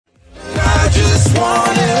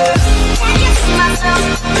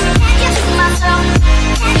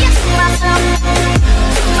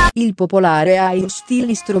Il popolare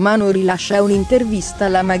hairstylist romano rilascia un'intervista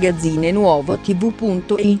alla magazzine Nuovo Tv.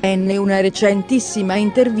 In una recentissima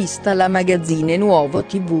intervista alla magazzine Nuovo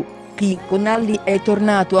Tv, Chicco Nalli è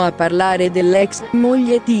tornato a parlare dell'ex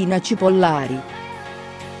moglie Tina Cipollari.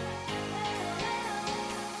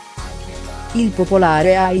 Il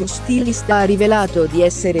popolare hairstylist ha rivelato di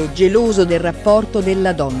essere geloso del rapporto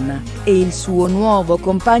della donna e il suo nuovo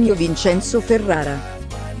compagno Vincenzo Ferrara.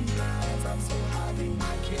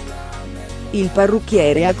 Il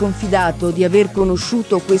parrucchiere ha confidato di aver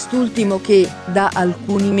conosciuto quest'ultimo che, da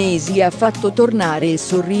alcuni mesi, ha fatto tornare il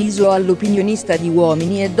sorriso all'opinionista di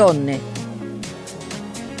uomini e donne.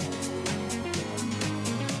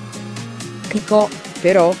 Chicco,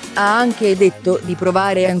 però, ha anche detto di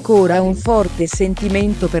provare ancora un forte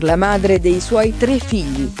sentimento per la madre dei suoi 3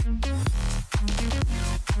 figli.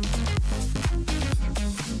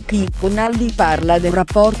 Chicco Nalli parla del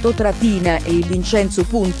rapporto tra Tina e Vincenzo.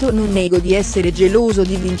 Non nego di essere geloso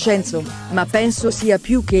di Vincenzo, ma penso sia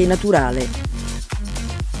più che naturale.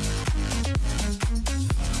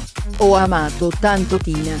 Ho amato tanto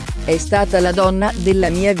Tina, è stata la donna della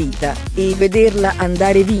mia vita, e vederla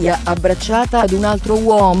andare via abbracciata ad un altro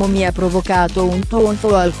uomo mi ha provocato un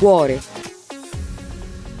tonfo al cuore.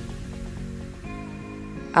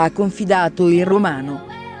 Ha confidato il romano.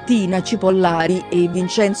 Tina Cipollari e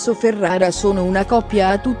Vincenzo Ferrara sono una coppia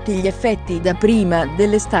a tutti gli effetti da prima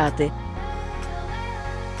dell'estate.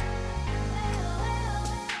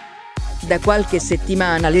 Da qualche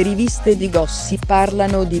settimana le riviste di gossip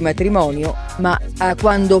parlano di matrimonio, ma, a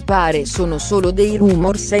quanto pare, sono solo dei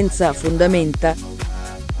rumor senza fondamenta.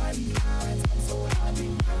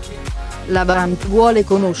 L'Avant vuole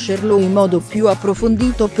conoscerlo in modo più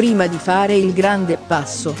approfondito prima di fare il grande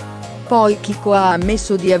passo. Poi Chicco ha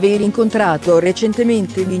ammesso di aver incontrato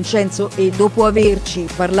recentemente Vincenzo e dopo averci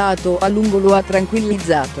parlato a lungo lo ha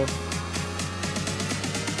tranquillizzato.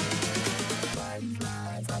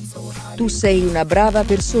 Tu sei una brava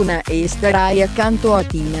persona e starai accanto a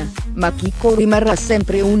Tina, ma Chicco rimarrà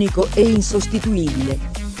sempre unico e insostituibile.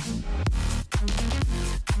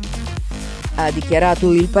 Ha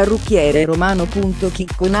dichiarato il parrucchiere romano.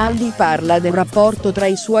 Chicco Nalli parla del rapporto tra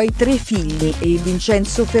i suoi 3 figli e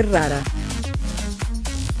Vincenzo Ferrara.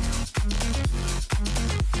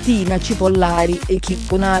 Tina Cipollari e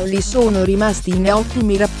Chicco Nalli sono rimasti in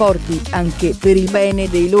ottimi rapporti anche per il bene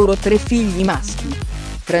dei loro 3 figli maschi,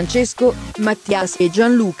 Francesco, Mattias e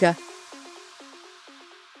Gianluca.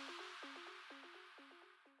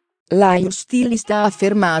 L'hairstylist ha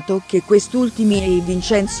affermato che quest'ultimi e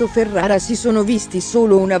Vincenzo Ferrara si sono visti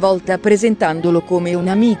solo una volta presentandolo come un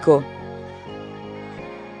amico.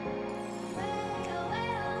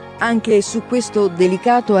 Anche su questo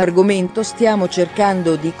delicato argomento stiamo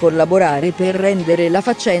cercando di collaborare per rendere la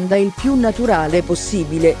faccenda il più naturale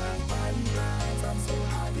possibile,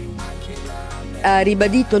 ha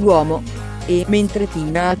ribadito l'uomo. E mentre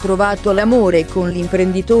Tina ha trovato l'amore con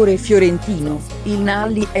l'imprenditore fiorentino, il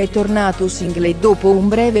Nalli è tornato single dopo un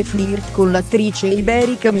breve flirt con l'attrice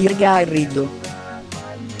iberica Mirga Garrido.